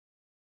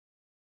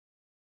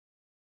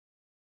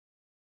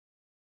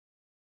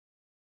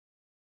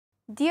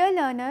Dear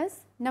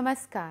learners,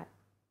 Namaskar.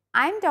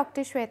 I am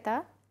Dr.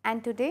 Shweta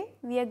and today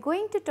we are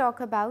going to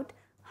talk about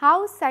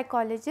how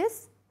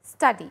psychologists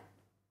study.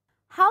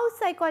 How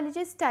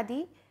psychologists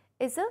study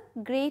is a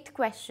great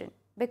question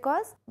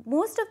because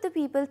most of the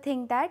people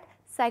think that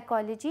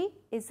psychology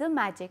is a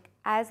magic,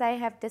 as I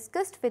have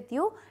discussed with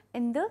you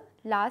in the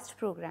last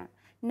program.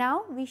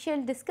 Now we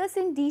shall discuss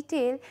in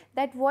detail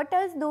that what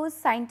are those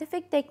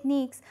scientific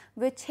techniques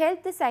which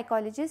help the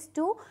psychologists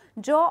to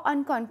draw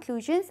on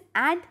conclusions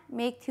and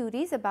make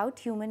theories about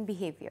human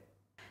behavior.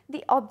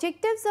 The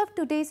objectives of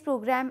today's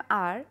program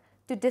are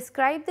to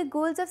describe the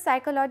goals of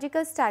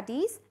psychological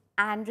studies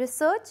and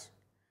research.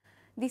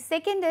 The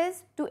second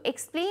is to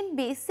explain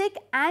basic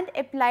and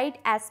applied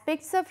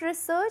aspects of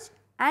research,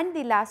 and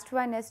the last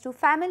one is to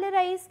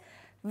familiarize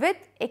with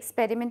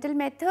experimental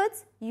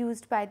methods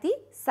used by the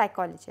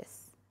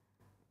psychologists.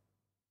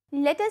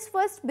 Let us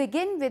first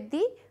begin with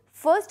the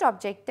first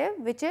objective,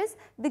 which is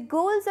the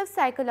goals of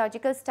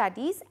psychological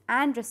studies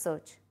and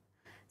research.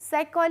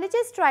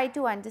 Psychologists try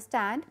to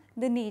understand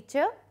the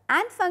nature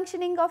and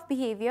functioning of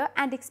behavior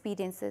and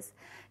experiences.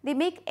 They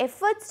make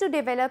efforts to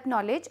develop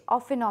knowledge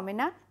of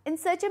phenomena in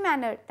such a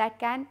manner that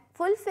can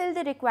fulfill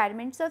the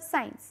requirements of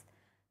science.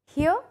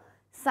 Here,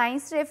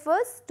 science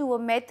refers to a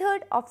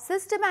method of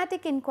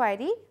systematic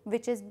inquiry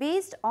which is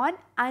based on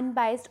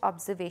unbiased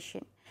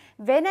observation.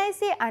 When I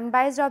say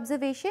unbiased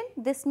observation,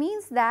 this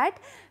means that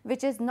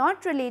which is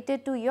not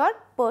related to your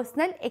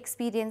personal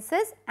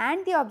experiences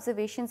and the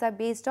observations are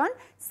based on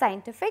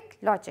scientific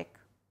logic.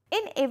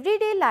 In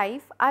everyday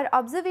life, our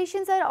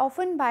observations are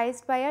often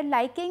biased by our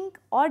liking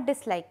or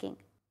disliking.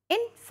 In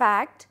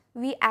fact,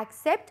 we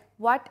accept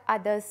what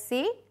others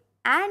say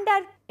and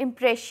our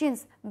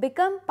impressions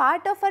become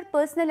part of our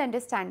personal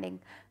understanding,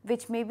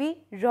 which may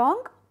be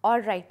wrong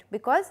or right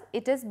because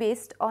it is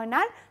based on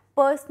our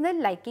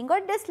personal liking or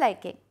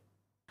disliking.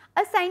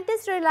 A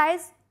scientist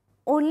relies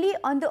only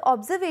on the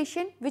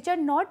observation which are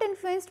not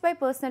influenced by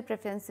personal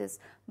preferences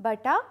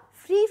but are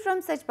free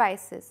from such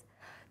biases.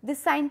 The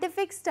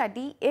scientific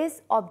study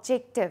is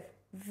objective.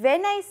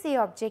 When I say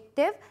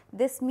objective,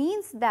 this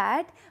means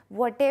that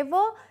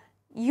whatever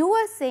you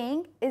are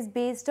saying is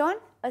based on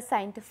a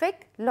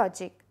scientific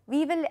logic.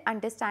 We will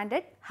understand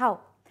it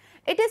how.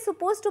 It is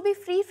supposed to be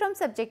free from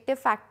subjective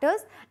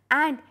factors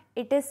and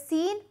it is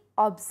seen,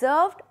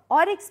 observed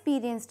or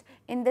experienced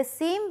in the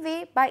same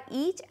way by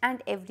each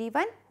and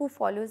everyone who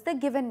follows the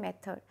given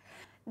method.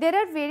 There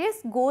are various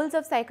goals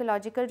of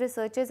psychological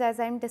researchers as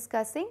I am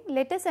discussing.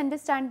 Let us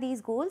understand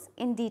these goals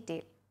in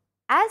detail.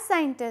 As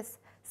scientists,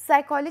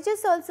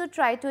 psychologists also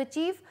try to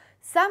achieve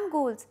some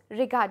goals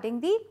regarding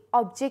the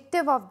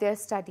objective of their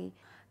study.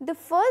 The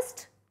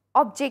first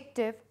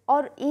objective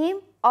or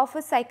aim of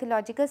a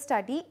psychological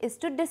study is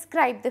to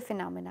describe the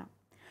phenomena.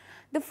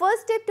 The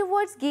first step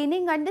towards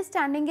gaining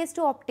understanding is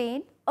to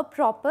obtain a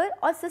proper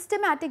or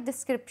systematic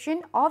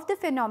description of the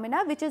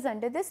phenomena which is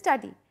under the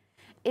study.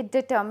 It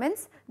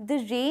determines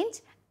the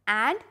range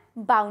and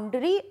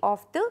boundary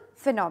of the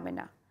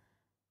phenomena.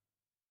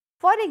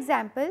 For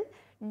example,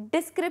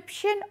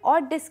 description or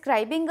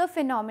describing a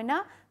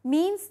phenomena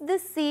means the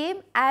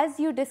same as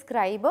you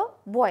describe a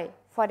boy.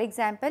 For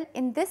example,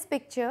 in this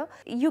picture,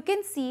 you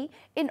can see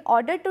in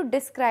order to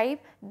describe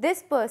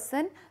this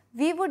person,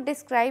 we would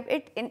describe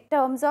it in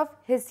terms of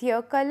his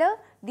hair color,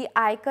 the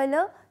eye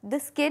color, the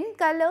skin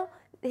color,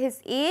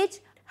 his age,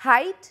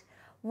 height,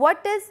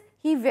 what is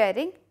he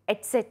wearing,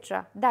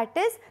 etc. That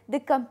is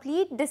the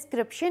complete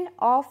description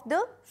of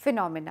the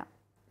phenomena.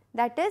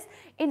 That is,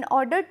 in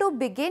order to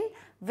begin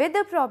with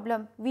a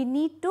problem, we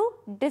need to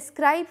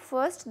describe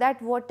first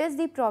that what is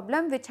the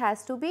problem which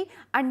has to be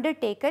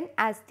undertaken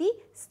as the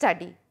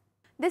study.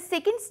 The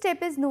second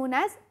step is known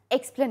as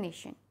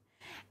explanation.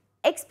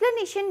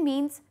 Explanation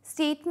means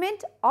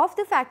statement of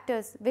the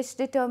factors which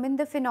determine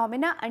the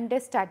phenomena under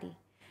study.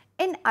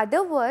 In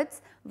other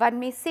words,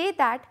 one may say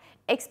that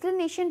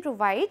explanation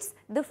provides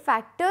the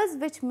factors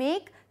which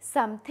make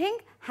something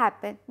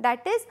happen.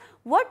 That is,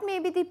 what may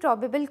be the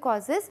probable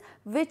causes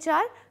which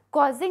are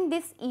causing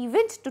this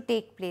event to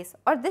take place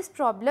or this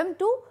problem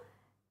to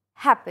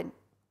happen.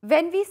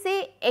 When we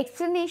say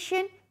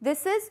explanation,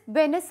 this is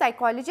when a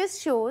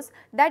psychologist shows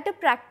that a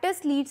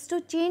practice leads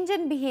to change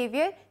in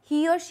behavior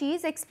he or she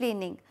is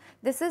explaining.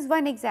 This is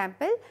one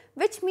example,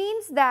 which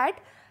means that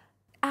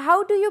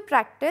how do you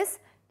practice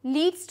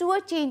leads to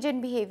a change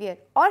in behavior,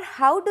 or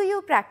how do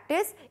you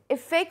practice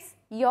affects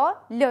your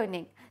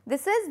learning.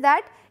 This is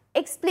that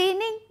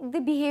explaining the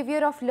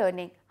behavior of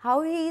learning.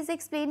 How he is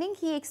explaining?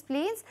 He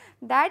explains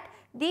that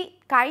the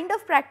kind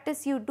of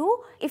practice you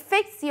do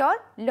affects your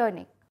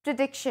learning.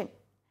 Prediction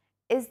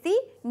is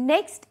the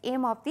next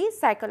aim of the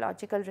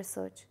psychological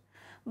research.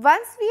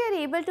 Once we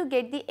are able to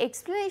get the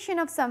explanation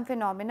of some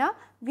phenomena,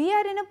 we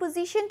are in a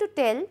position to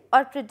tell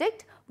or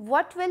predict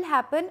what will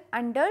happen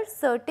under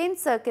certain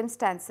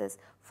circumstances.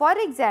 For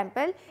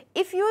example,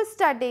 if you are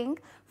studying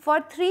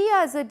for 3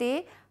 hours a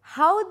day,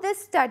 how this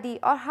study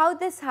or how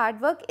this hard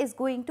work is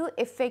going to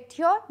affect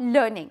your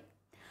learning.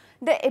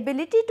 The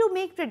ability to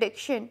make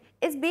prediction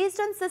is based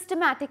on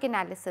systematic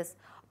analysis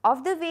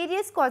of the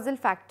various causal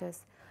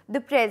factors.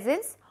 The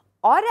presence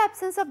or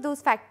absence of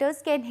those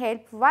factors can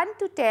help one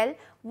to tell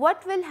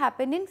what will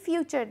happen in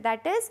future.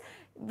 That is,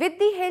 with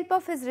the help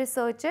of his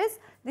researchers,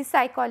 the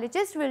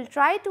psychologist will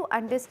try to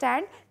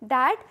understand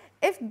that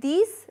if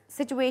these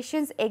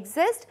situations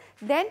exist,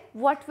 then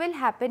what will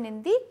happen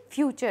in the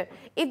future.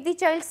 If the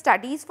child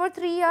studies for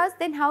 3 years,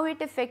 then how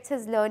it affects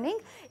his learning.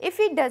 If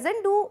he does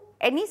not do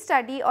any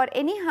study or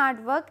any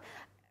hard work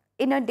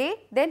in a day,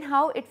 then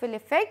how it will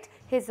affect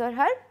his or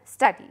her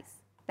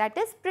studies. That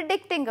is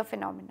predicting a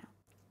phenomena.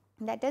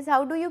 That is,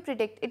 how do you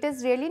predict? It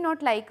is really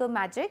not like a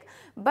magic,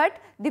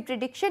 but the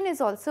prediction is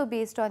also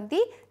based on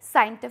the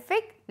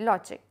scientific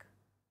logic.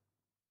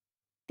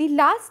 The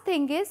last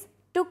thing is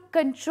to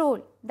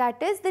control.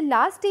 That is, the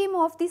last aim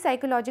of the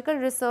psychological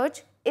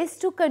research is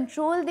to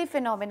control the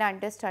phenomena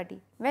under study.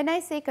 When I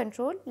say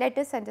control, let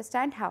us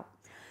understand how.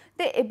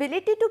 The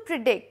ability to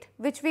predict,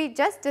 which we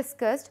just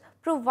discussed,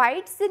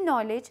 provides the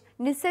knowledge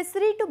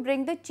necessary to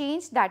bring the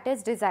change that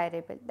is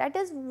desirable. That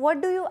is,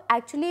 what do you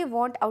actually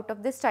want out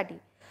of the study?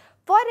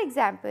 For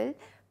example,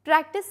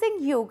 practicing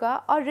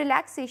yoga or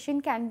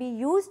relaxation can be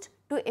used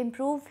to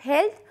improve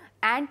health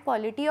and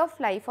quality of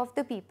life of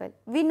the people.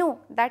 We know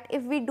that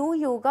if we do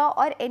yoga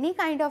or any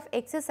kind of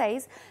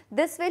exercise,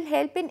 this will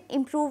help in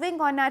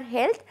improving on our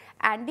health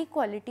and the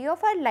quality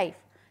of our life.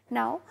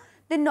 Now,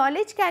 the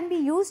knowledge can be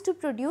used to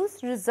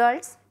produce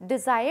results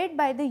desired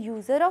by the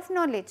user of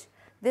knowledge.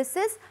 This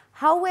is,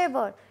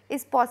 however,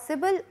 is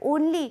possible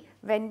only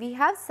when we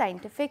have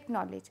scientific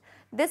knowledge.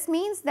 This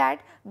means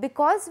that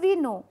because we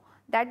know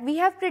that we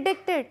have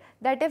predicted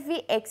that if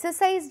we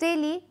exercise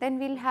daily, then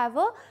we will have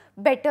a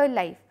better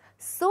life.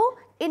 So,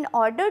 in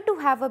order to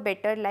have a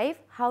better life,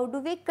 how do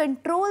we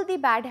control the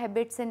bad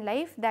habits in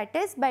life? That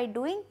is by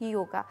doing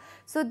yoga.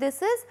 So,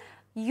 this is,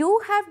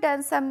 you have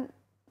done some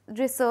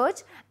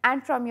research,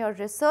 and from your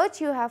research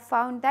you have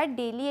found that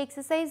daily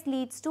exercise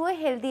leads to a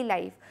healthy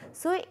life.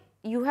 So,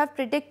 you have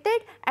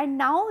predicted, and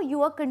now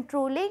you are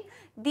controlling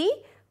the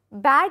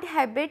bad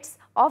habits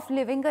of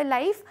living a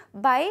life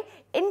by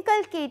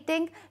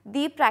inculcating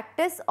the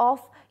practice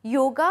of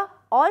yoga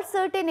or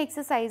certain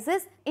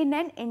exercises in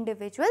an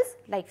individual's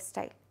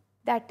lifestyle.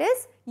 That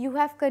is, you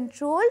have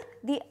controlled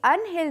the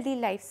unhealthy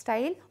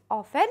lifestyle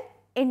of an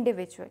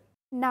individual.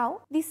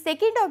 Now, the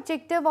second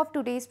objective of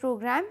today's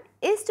program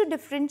is to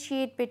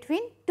differentiate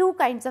between two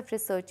kinds of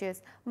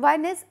researches.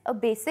 One is a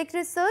basic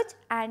research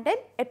and an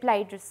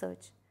applied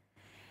research.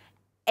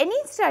 Any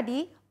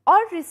study or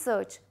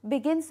research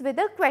begins with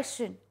a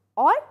question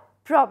or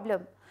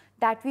problem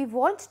that we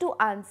want to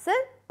answer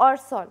or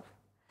solve.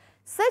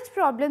 Such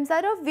problems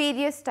are of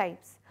various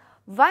types.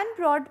 One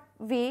broad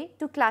way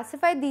to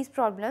classify these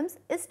problems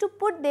is to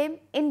put them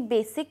in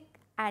basic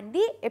and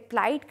the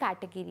applied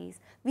categories.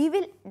 We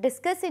will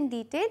discuss in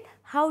detail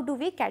how do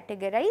we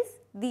categorize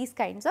these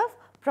kinds of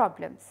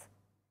problems.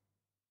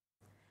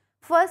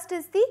 First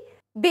is the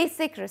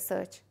basic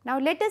research. Now,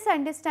 let us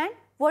understand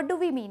what do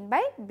we mean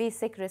by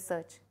basic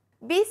research.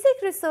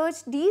 Basic research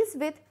deals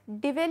with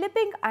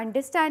developing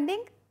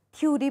understanding,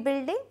 theory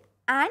building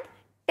and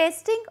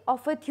testing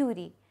of a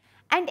theory,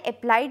 and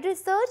applied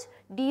research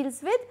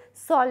deals with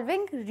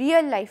solving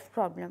real life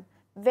problem.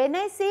 When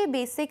I say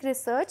basic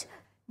research,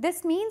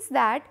 this means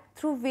that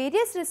through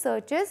various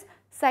researches,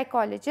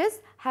 psychologists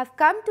have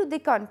come to the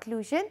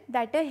conclusion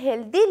that a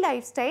healthy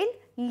lifestyle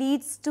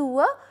leads to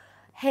a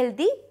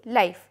healthy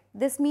life.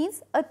 This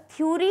means a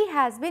theory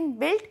has been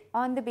built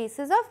on the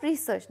basis of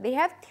research. They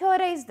have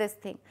theorized this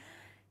thing.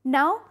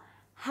 Now,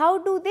 how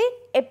do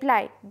they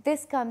apply?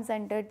 This comes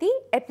under the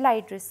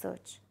applied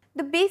research.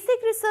 The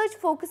basic research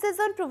focuses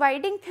on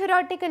providing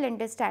theoretical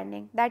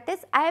understanding. That is,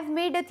 I have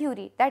made a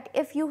theory that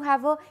if you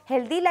have a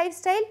healthy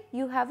lifestyle,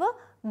 you have a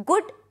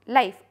good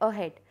life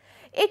ahead.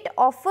 It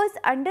offers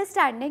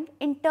understanding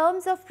in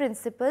terms of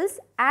principles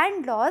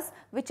and laws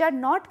which are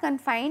not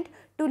confined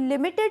to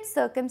limited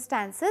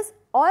circumstances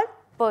or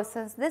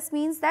persons. This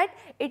means that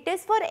it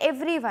is for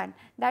everyone,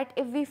 that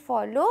if we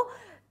follow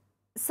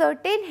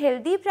certain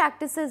healthy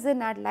practices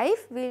in our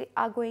life, we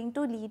are going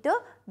to lead a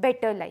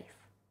better life.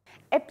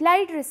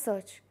 Applied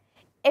research.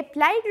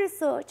 Applied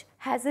research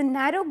has a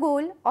narrow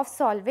goal of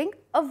solving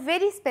a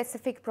very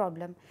specific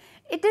problem.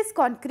 It is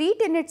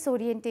concrete in its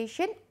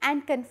orientation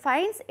and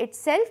confines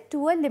itself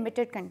to a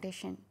limited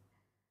condition.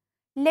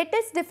 Let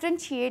us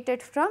differentiate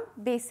it from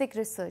basic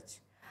research.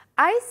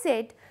 I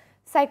said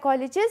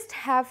psychologists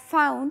have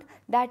found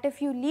that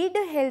if you lead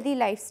a healthy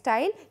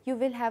lifestyle, you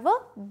will have a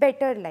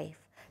better life.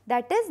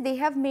 That is, they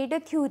have made a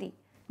theory.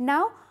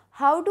 Now,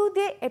 how do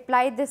they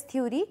apply this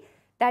theory?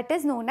 That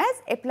is known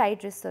as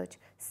applied research.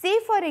 Say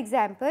for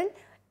example,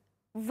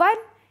 one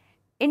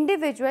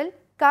individual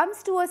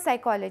comes to a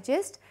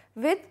psychologist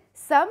with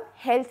some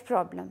health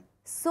problem.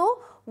 So,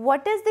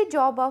 what is the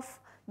job of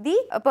the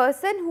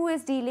person who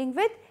is dealing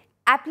with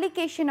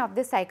application of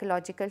the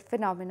psychological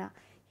phenomena?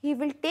 He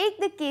will take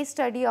the case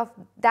study of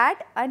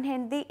that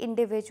unhealthy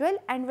individual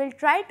and will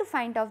try to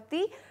find out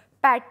the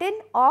pattern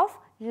of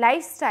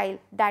lifestyle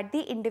that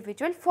the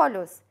individual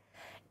follows.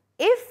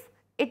 If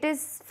it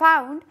is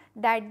found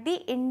that the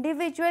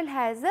individual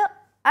has a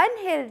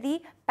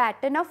unhealthy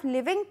pattern of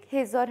living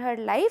his or her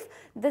life,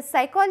 the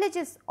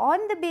psychologist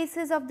on the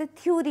basis of the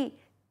theory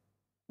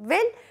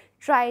will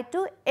try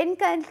to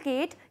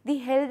inculcate the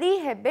healthy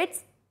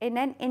habits in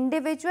an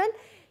individual.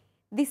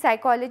 The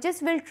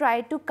psychologist will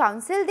try to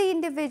counsel the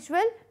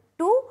individual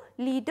to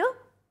lead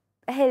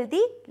a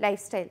healthy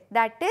lifestyle.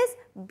 That is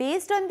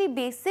based on the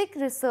basic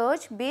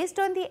research, based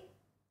on the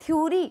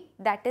theory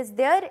that is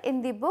there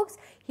in the books,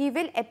 he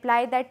will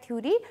apply that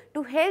theory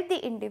to help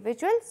the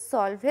individual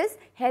solve his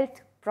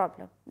health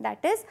problem.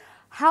 That is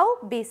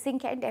how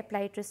basic and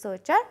applied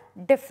research are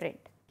different.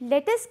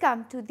 Let us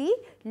come to the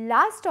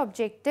last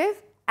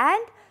objective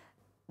and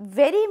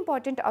very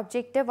important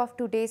objective of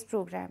today's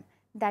program,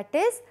 that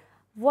is,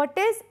 what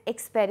is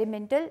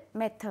experimental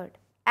method.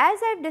 As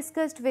I have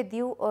discussed with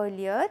you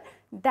earlier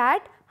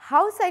that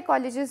how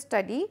psychologists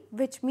study,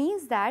 which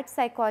means that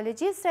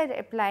psychologists are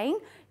applying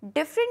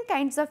different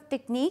kinds of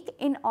technique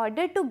in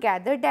order to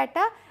gather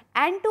data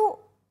and to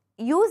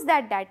use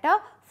that data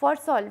for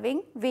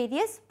solving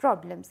various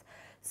problems.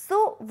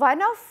 So,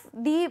 one of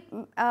the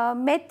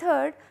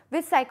method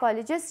which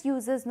psychologists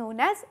use is known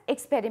as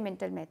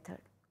experimental method.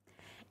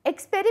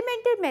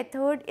 Experimental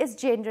method is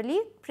generally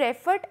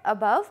preferred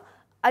above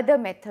other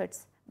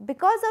methods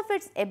because of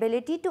its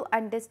ability to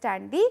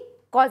understand the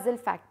causal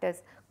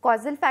factors.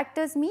 Causal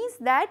factors means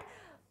that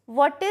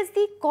what is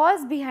the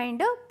cause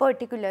behind a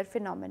particular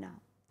phenomena.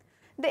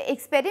 The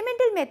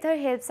experimental method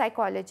helps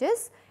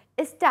psychologists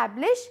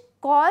establish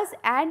cause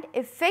and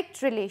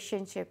effect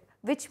relationship,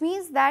 which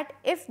means that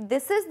if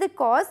this is the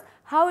cause,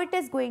 how it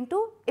is going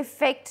to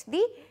affect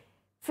the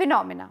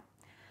phenomena,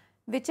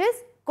 which is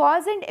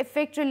cause and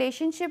effect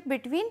relationship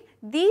between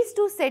these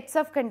two sets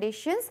of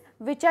conditions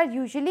which are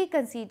usually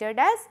considered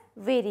as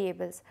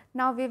variables.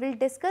 Now, we will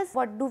discuss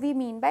what do we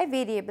mean by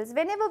variables.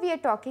 Whenever we are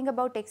talking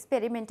about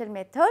experimental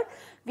method,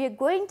 we are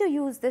going to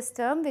use this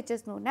term which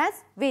is known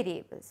as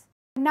variables.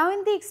 Now,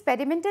 in the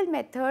experimental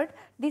method,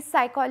 the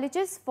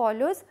psychologist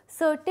follows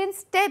certain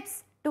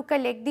steps to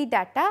collect the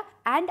data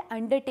and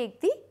undertake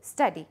the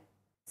study.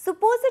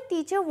 Suppose a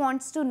teacher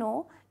wants to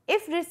know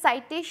if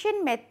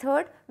recitation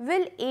method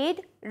will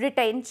aid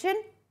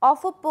retention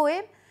of a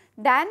poem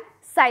than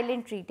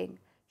silent reading.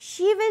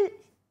 She will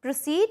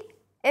proceed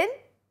in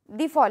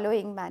the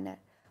following manner.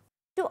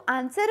 To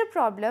answer a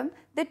problem,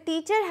 the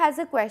teacher has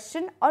a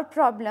question or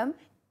problem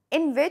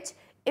in which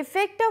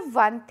effect of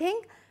one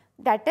thing,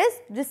 that is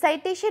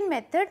recitation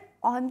method,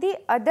 on the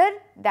other,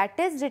 that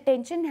is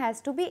retention, has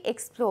to be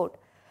explored.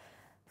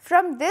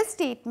 From this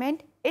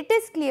statement, it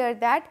is clear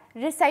that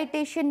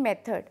recitation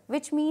method,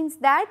 which means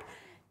that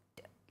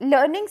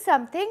learning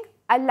something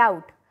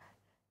aloud,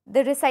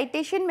 the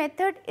recitation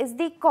method is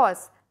the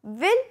cause,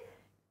 will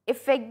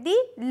affect the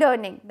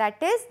learning.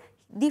 That is,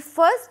 the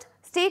first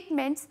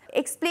statements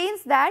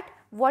explains that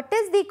what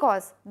is the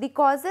cause. The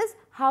cause is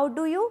how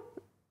do you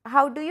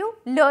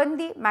learn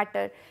the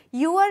matter.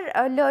 You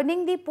are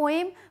learning the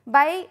poem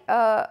by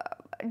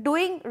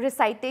doing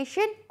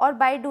recitation or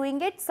by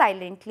doing it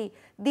silently.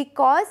 The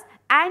cause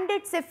and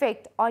its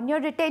effect on your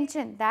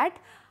retention, that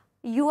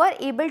you are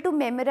able to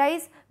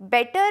memorize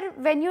better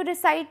when you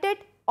recite it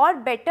or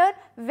better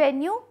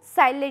when you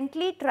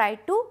silently try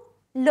to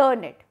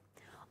learn it.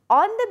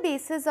 On the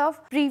basis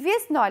of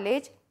previous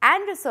knowledge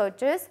and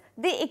researches,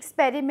 the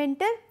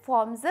experimenter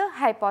forms a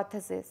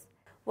hypothesis.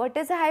 What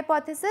is a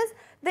hypothesis?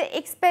 The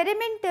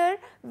experimenter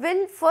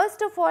will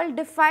first of all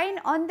define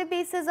on the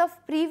basis of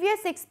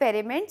previous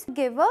experiments,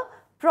 give a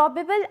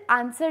probable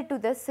answer to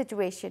the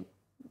situation.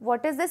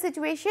 What is the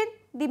situation?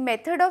 The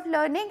method of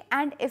learning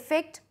and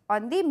effect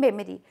on the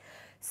memory.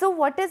 So,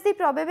 what is the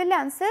probable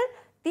answer?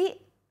 The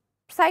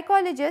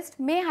psychologist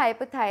may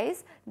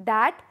hypothesize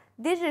that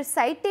the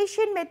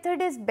recitation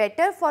method is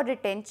better for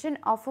retention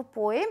of a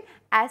poem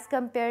as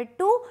compared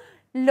to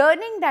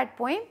learning that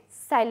poem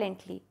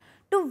silently.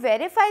 To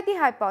verify the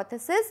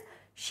hypothesis,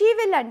 she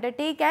will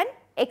undertake an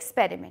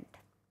experiment.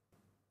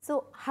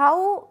 So,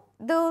 how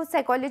the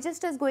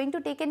psychologist is going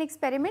to take an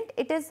experiment?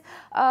 It is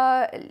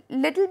a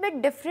little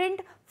bit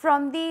different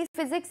from the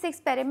physics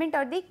experiment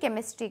or the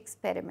chemistry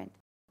experiment.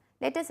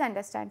 Let us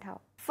understand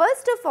how.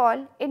 First of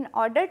all, in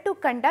order to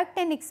conduct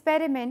an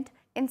experiment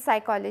in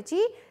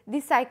psychology,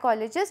 the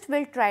psychologist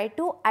will try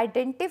to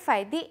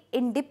identify the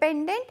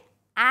independent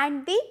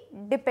and the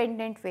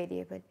dependent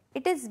variable.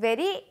 It is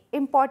very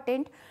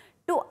important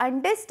to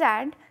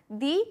understand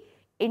the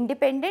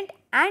independent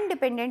and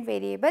dependent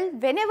variable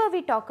whenever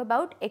we talk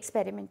about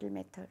experimental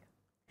method.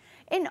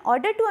 In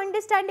order to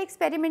understand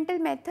experimental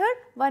method,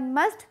 one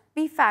must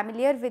be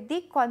familiar with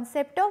the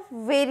concept of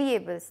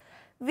variables.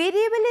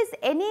 Variable is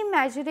any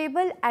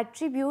measurable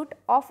attribute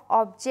of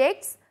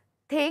objects,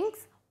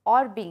 things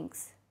or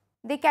beings.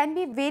 They can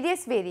be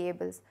various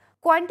variables.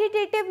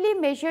 Quantitatively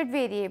measured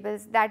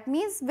variables, that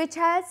means which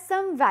has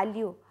some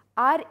value,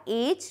 are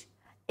age,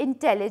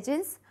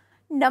 intelligence,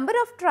 number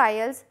of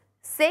trials,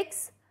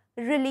 sex,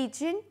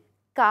 religion,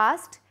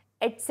 caste,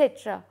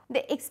 etc.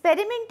 The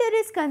experimenter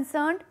is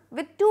concerned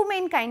with two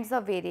main kinds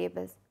of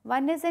variables.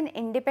 One is an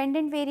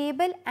independent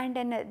variable and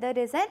another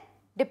is a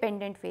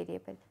dependent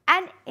variable.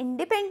 An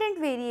independent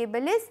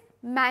variable is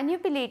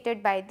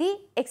manipulated by the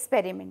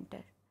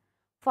experimenter.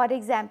 For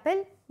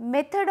example,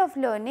 method of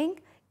learning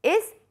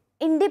is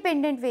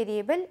independent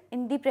variable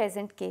in the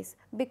present case,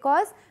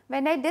 because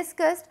when I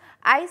discussed,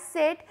 I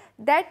said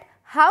that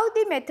how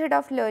the method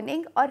of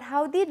learning or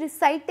how the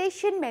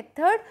recitation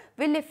method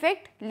will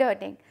affect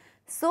learning.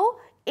 So,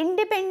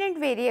 independent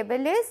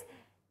variable is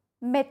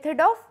method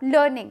of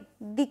learning,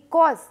 the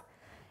cause.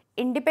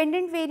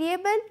 Independent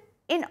variable,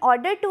 in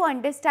order to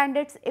understand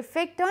its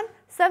effect on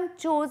some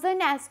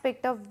chosen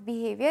aspect of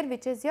behavior,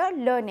 which is your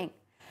learning.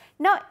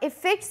 Now,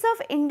 effects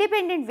of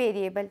independent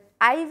variable,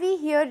 IV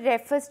here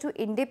refers to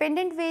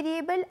independent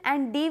variable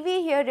and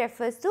DV here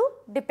refers to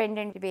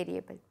dependent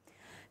variable.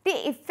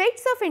 The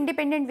effects of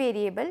independent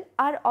variable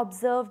are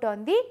observed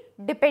on the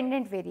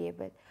dependent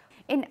variable.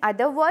 In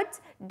other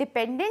words,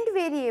 dependent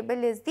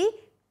variable is the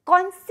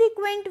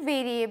consequent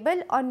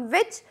variable on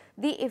which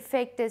the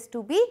effect is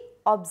to be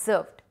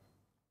observed.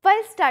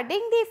 While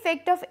studying the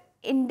effect of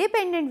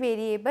independent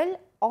variable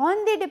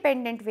on the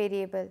dependent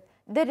variable,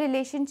 the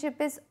relationship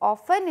is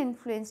often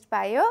influenced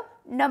by a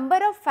number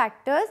of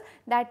factors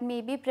that may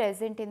be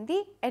present in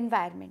the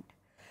environment.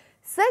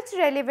 Such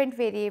relevant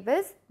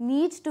variables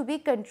need to be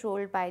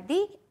controlled by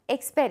the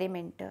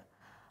experimenter.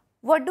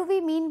 What do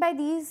we mean by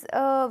these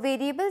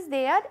variables?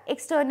 They are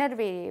external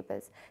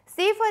variables.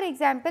 Say for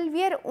example,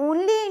 we are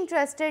only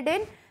interested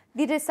in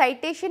the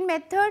recitation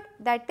method,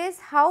 that is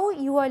how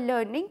you are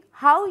learning,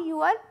 how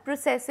you are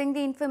processing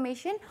the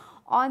information,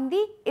 on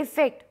the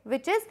effect,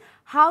 which is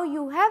how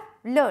you have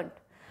learned.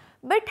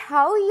 But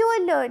how you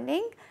are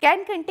learning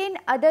can contain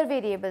other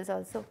variables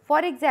also.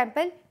 For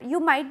example, you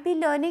might be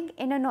learning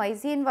in a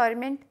noisy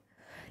environment.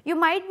 You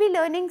might be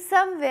learning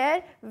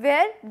somewhere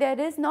where there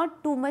is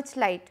not too much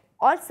light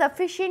or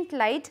sufficient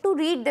light to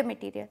read the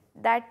material.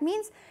 That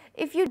means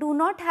if you do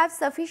not have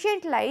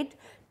sufficient light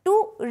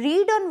to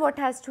read on what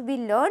has to be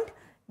learned,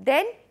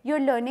 then your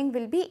learning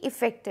will be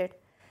affected.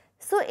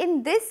 So,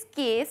 in this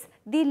case,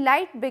 the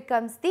light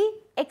becomes the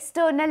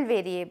external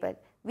variable.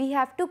 We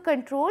have to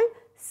control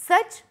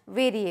such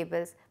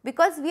variables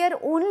because we are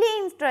only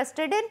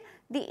interested in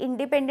the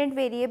independent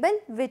variable,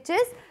 which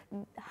is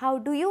how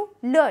do you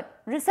learn,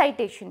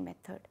 recitation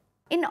method.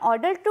 In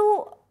order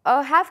to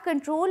have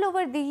control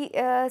over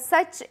the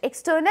such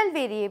external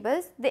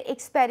variables, the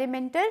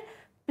experimenter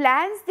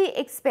plans the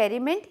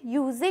experiment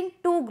using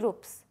two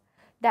groups,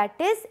 that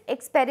is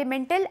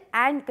experimental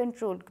and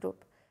control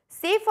group.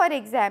 Say for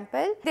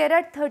example, there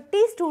are 30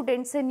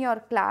 students in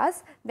your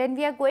class, then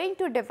we are going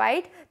to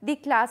divide the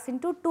class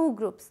into two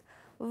groups.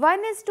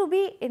 One is to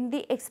be in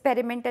the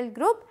experimental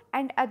group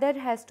and other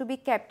has to be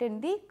kept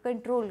in the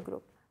control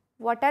group.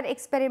 What are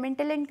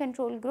experimental and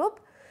control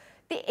group?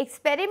 The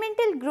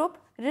experimental group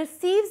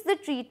receives the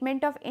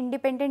treatment of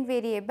independent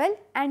variable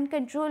and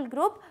control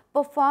group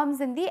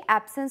performs in the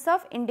absence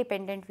of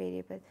independent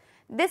variable.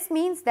 This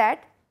means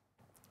that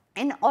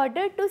in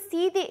order to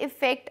see the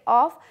effect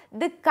of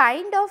the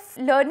kind of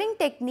learning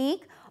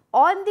technique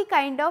on the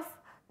kind of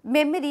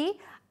memory,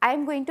 I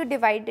am going to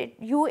divide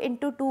you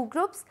into two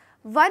groups.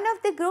 One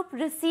of the group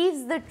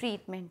receives the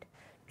treatment.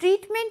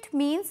 Treatment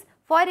means,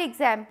 for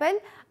example,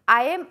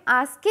 I am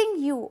asking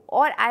you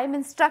or I am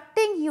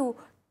instructing you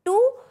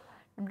to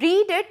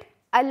read it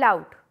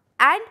aloud,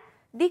 and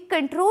the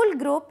control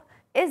group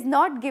is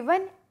not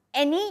given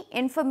any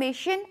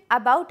information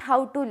about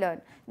how to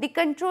learn. The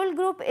control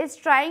group is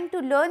trying to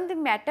learn the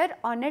matter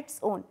on its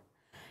own.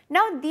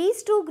 Now,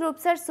 these two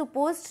groups are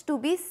supposed to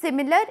be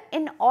similar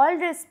in all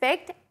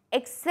respect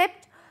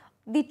except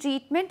the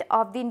treatment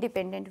of the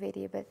independent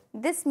variable.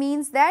 This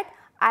means that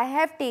I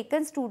have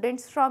taken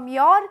students from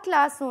your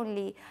class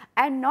only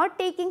and not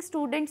taking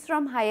students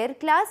from higher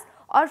class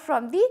or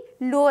from the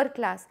lower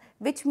class,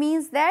 which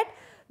means that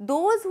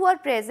those who are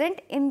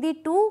present in the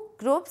two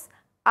groups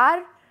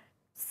are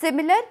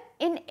similar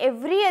in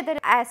every other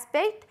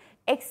aspect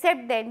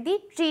except then the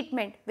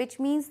treatment, which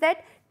means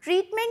that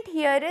treatment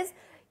here is,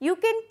 you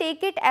can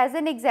take it as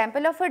an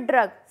example of a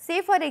drug.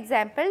 Say for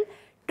example,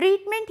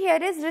 treatment here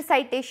is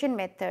recitation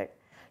method.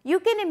 You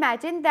can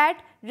imagine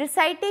that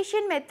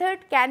recitation method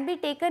can be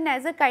taken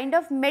as a kind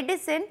of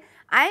medicine.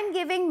 I am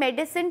giving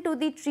medicine to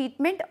the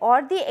treatment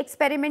or the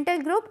experimental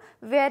group,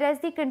 whereas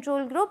the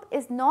control group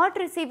is not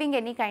receiving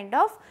any kind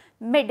of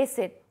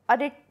medicine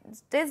or it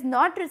is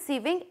not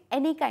receiving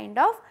any kind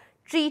of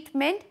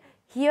treatment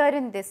here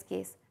in this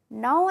case.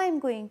 Now, I am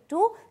going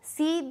to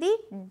see the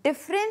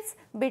difference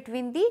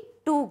between the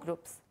two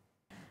groups.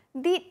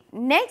 The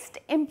next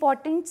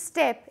important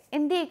step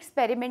in the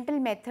experimental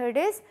method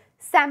is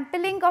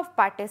sampling of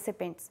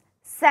participants.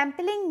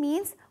 Sampling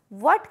means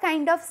what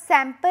kind of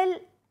sample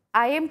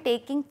I am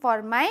taking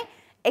for my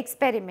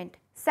experiment.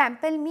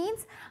 Sample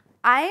means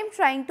I am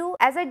trying to,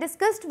 as I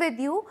discussed with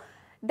you,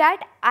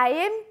 that I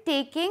am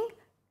taking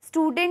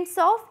students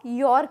of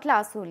your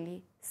class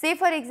only. Say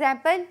for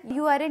example,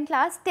 you are in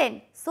class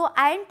 10. So,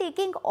 I am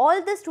taking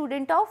all the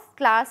students of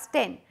class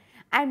 10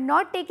 I am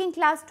not taking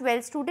class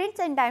 12 students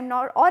and I am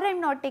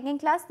not taking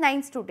class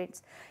 9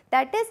 students.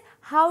 That is,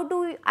 how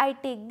do I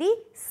take the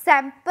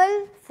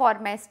sample for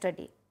my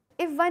study.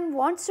 If one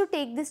wants to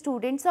take the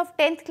students of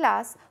 10th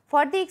class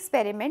for the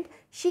experiment,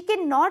 she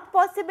cannot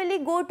possibly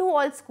go to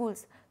all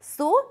schools.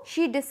 So,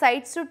 she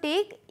decides to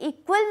take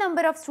equal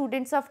number of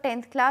students of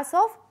 10th class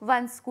of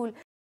one school.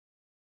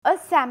 A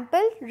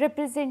sample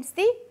represents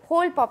the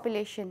whole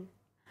population.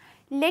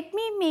 Let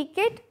me make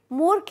it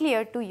more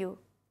clear to you.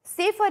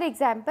 Say for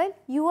example,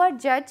 you are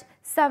judged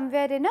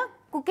somewhere in a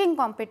cooking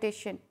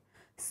competition.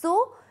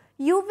 So,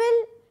 you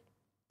will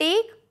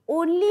take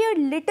only a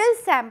little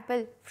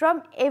sample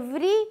from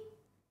every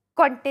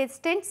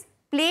contestant's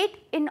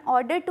plate in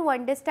order to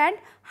understand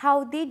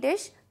how the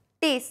dish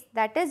tastes.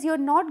 That is, you are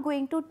not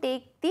going to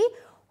take the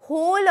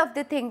whole of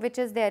the thing which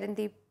is there in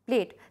the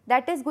plate.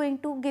 That is going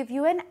to give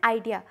you an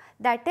idea.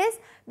 That is,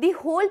 the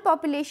whole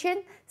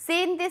population,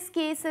 say in this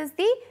case, is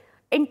the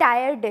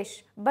entire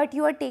dish, but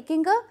you are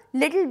taking a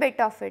little bit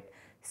of it.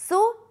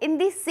 So, in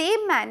the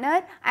same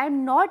manner, I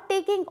am not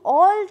taking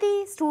all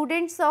the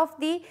students of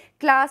the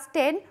class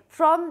 10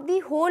 from the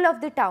whole of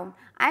the town.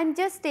 I am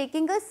just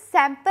taking a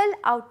sample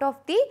out of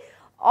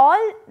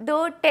all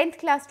the 10th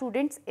class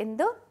students in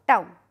the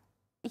town.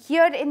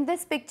 Here in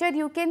this picture,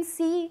 you can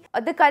see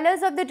the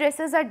colors of the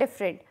dresses are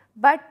different,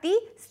 but the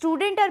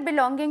students are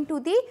belonging to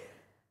the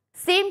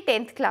same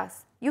 10th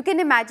class. You can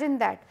imagine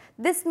that.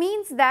 This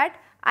means that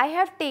I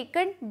have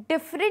taken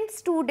different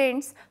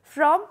students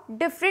from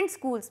different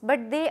schools,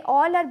 but they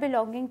all are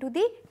belonging to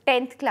the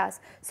 10th class.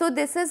 So,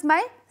 this is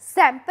my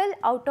sample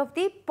out of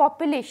the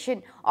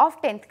population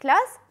of 10th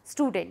class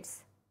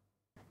students.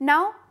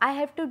 Now, I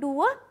have to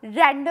do a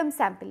random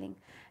sampling.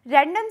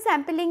 Random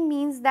sampling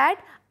means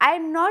that I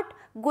am not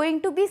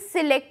going to be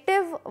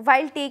selective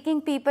while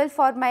taking people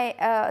for my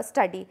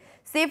study.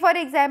 Say for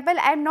example,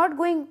 I am not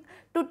going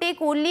to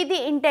take only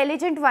the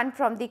intelligent one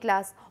from the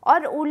class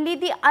or only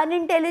the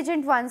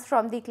unintelligent ones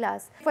from the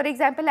class. For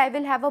example, I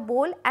will have a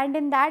bowl and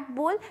in that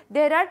bowl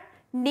there are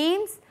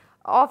names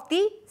of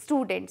the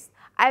students.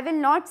 I will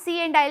not see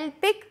and I will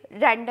pick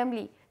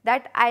randomly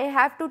that I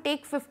have to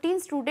take 15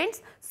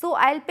 students. So,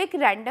 I will pick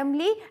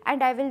randomly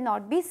and I will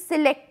not be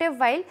selective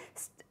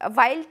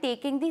while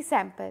taking the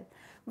sample.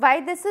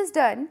 Why this is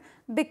done?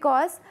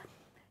 Because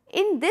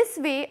in this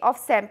way of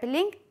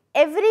sampling,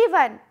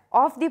 everyone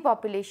of the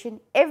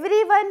population,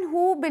 everyone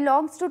who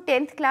belongs to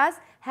 10th class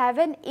have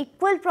an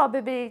equal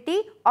probability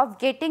of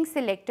getting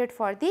selected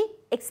for the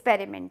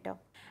experimenter.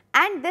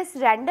 And this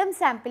random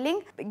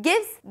sampling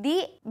gives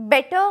the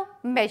better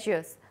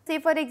measures. Say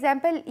for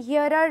example,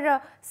 here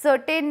are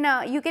certain,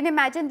 you can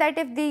imagine that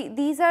if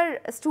these are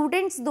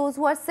students, those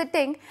who are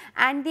sitting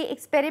and the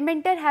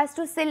experimenter has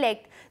to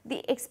select,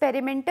 the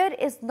experimenter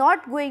is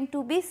not going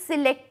to be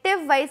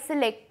selective while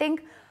selecting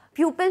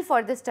pupil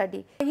for the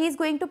study. He is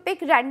going to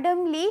pick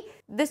randomly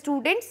the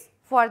students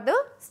for the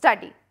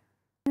study.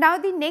 Now,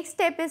 the next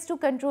step is to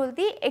control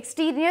the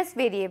extraneous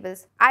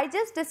variables. I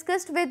just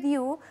discussed with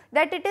you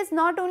that it is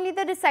not only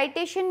the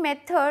recitation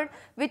method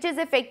which is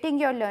affecting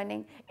your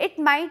learning. It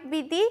might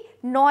be the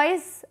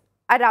noise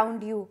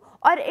around you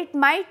or it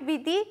might be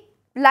the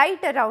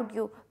light around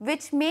you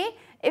which may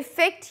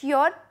affect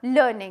your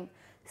learning.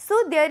 So,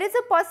 there is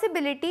a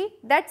possibility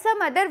that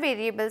some other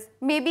variables,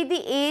 maybe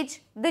the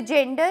age, the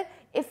gender,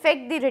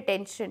 affect the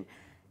retention.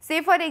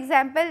 Say for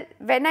example,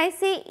 when I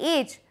say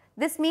age,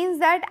 this means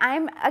that I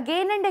am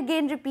again and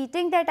again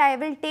repeating that I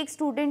will take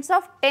students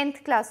of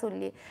 10th class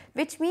only,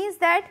 which means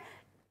that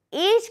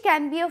age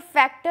can be a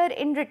factor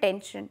in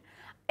retention.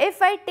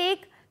 If I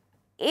take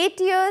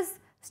 8 years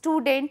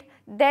student,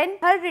 then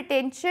her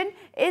retention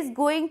is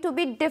going to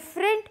be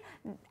different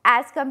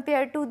as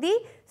compared to the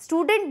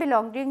student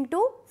belonging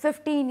to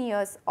 15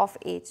 years of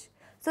age.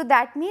 So,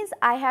 that means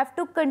I have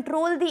to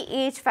control the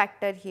age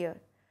factor here.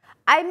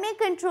 I may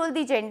control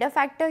the gender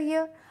factor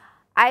here.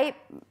 I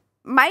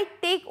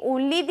might take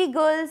only the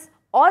girls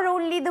or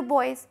only the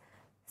boys.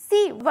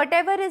 See,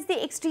 whatever is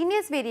the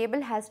extraneous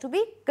variable has to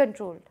be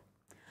controlled.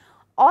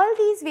 All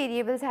these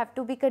variables have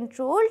to be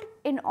controlled.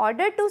 In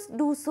order to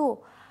do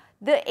so,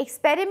 the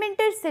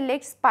experimenter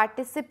selects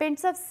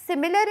participants of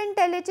similar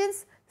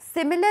intelligence,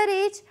 similar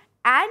age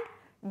and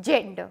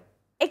gender.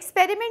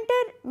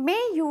 Experimenter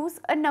may use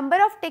a number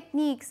of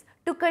techniques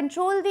to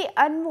control the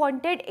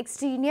unwanted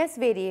extraneous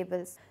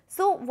variables.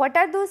 So, what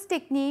are those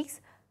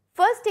techniques?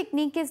 First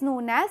technique is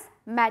known as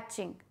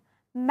matching.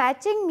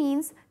 Matching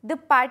means the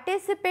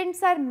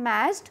participants are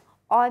matched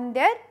on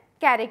their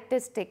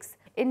characteristics.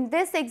 In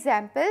this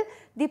example,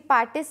 the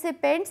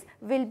participants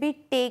will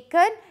be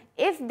taken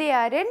if they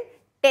are in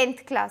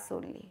 10th class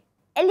only.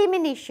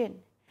 Elimination.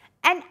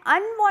 An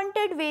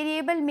unwanted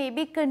variable may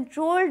be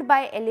controlled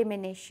by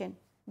elimination,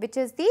 which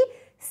is the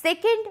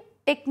second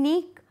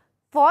technique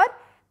for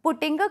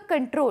putting a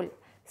control.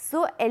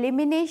 So,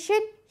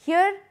 elimination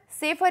here,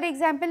 say for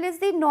example, is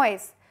the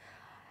noise.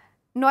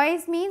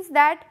 Noise means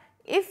that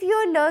if you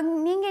are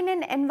learning in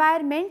an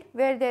environment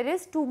where there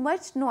is too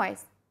much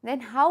noise,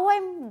 then how I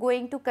am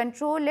going to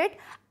control it?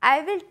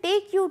 I will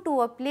take you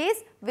to a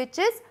place which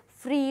is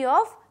free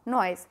of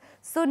noise.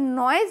 So,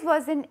 noise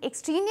was an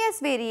extraneous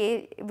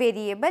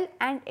variable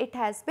and it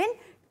has been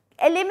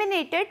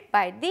eliminated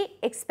by the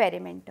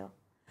experimenter.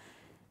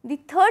 The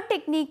third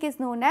technique is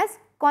known as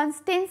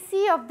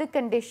constancy of the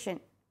condition.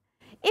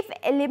 If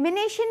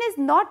elimination is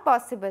not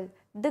possible,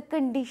 the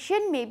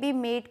condition may be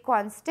made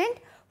constant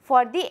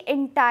for the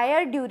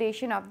entire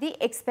duration of the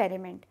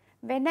experiment.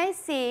 When I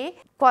say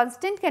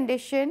constant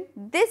condition,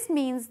 this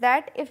means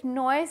that if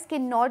noise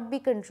cannot be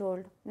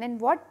controlled, then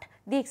what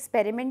the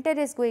experimenter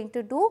is going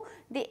to do?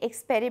 The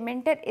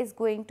experimenter is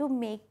going to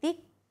make the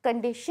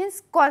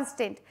conditions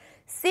constant.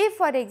 Say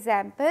for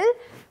example,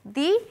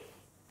 the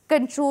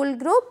control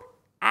group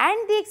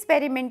and the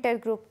experimenter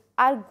group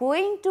are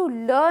going to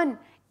learn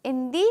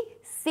in the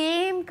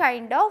same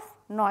kind of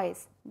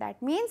noise.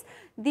 That means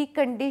the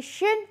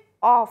condition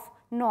of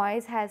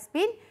noise has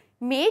been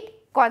made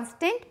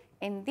constant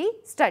in the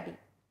study.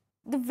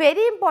 The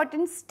very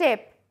important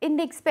step in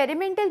the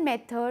experimental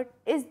method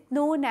is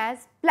known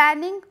as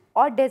planning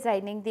or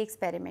designing the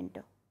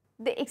experimenter.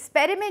 The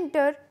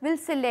experimenter will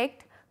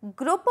select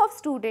group of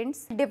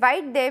students,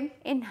 divide them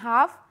in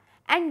half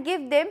and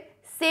give them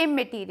same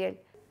material,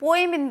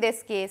 poem in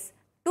this case,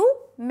 to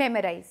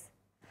memorize.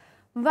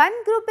 One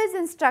group is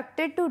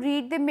instructed to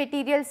read the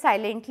material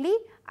silently.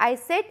 I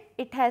said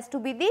it has to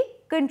be the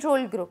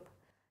control group.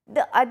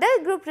 The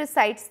other group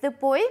recites the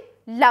poem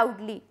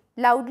loudly.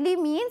 Loudly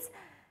means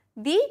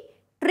the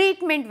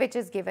treatment which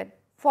is given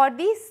for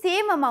the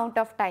same amount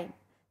of time.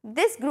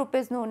 This group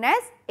is known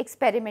as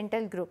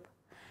experimental group.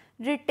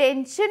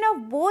 Retention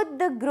of both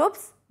the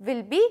groups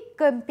will be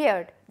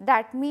compared.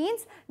 That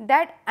means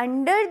that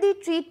under the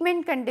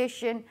treatment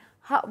condition,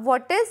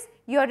 what is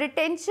your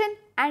retention,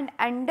 and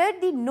under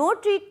the no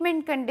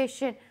treatment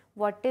condition,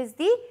 what is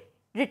the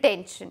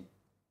retention.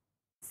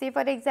 Say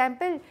for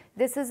example,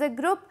 this is a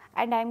group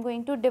and I am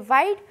going to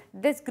divide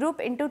this group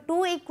into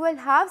two equal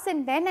halves,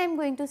 and then I am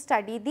going to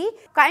study the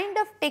kind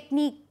of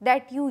technique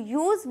that you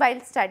use while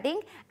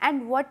studying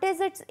and what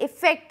is its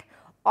effect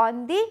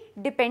on the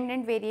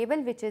dependent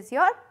variable which is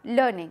your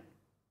learning.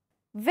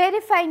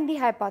 Verifying the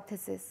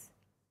hypothesis.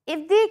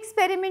 If the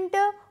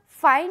experimenter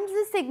finds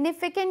a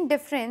significant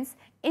difference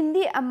in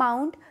the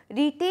amount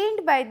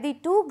retained by the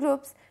two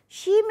groups,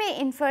 she may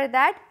infer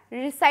that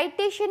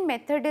recitation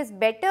method is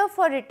better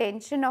for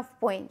retention of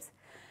poems.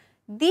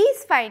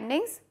 These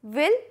findings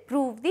will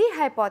prove the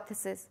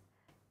hypothesis.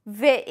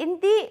 In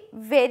the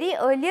very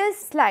earlier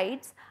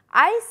slides,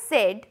 I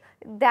said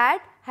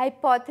that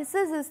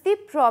hypothesis is the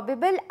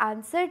probable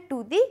answer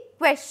to the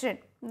question.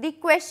 The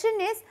question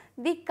is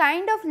the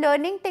kind of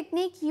learning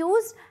technique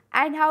used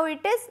and how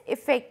it is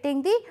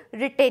affecting the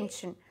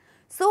retention.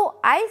 So,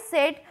 I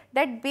said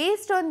that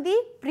based on the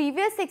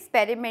previous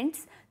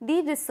experiments,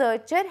 the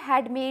researcher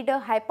had made a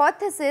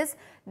hypothesis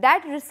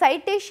that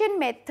recitation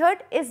method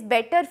is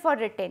better for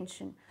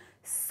retention.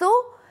 So,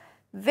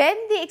 when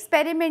the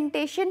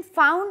experimentation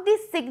found the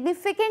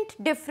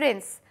significant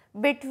difference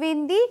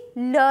between the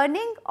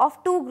learning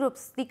of two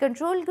groups, the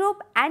control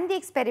group and the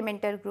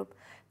experimenter group,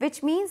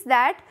 which means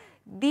that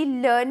the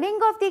learning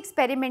of the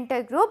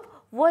experimenter group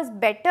was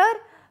better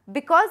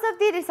because of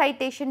the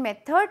recitation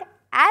method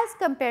as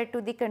compared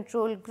to the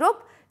control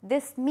group.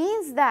 This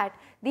means that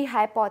the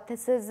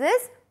hypothesis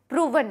is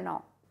proven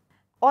now.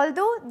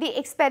 Although the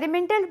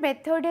experimental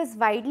method is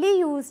widely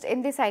used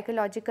in the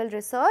psychological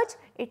research,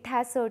 it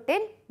has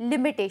certain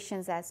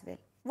limitations as well.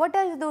 What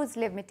are those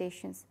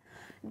limitations?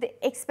 The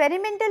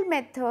experimental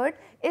method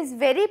is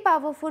very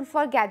powerful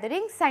for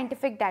gathering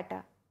scientific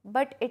data,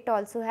 but it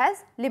also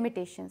has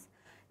limitations.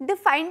 The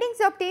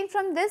findings obtained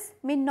from this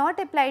may not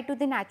apply to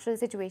the natural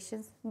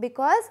situations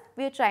because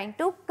we are trying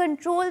to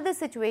control the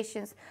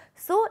situations.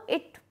 So,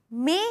 it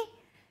may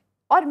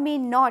or may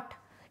not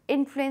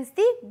influence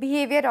the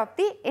behavior of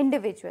the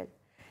individual.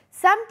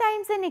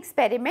 Sometimes an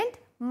experiment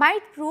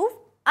might prove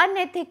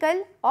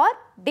unethical or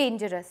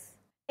dangerous.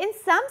 In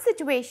some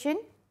situation,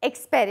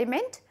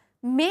 experiment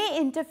may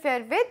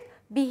interfere with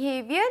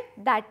behavior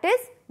that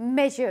is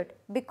measured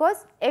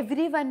because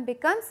everyone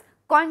becomes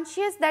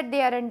conscious that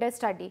they are under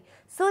study.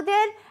 So,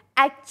 their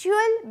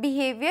actual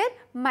behavior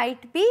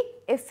might be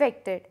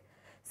affected.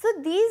 So,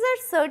 these are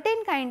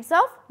certain kinds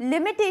of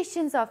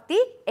limitations of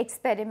the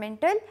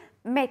experimental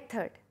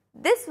method.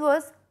 This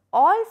was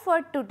all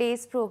for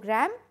today's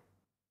program.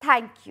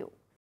 Thank you.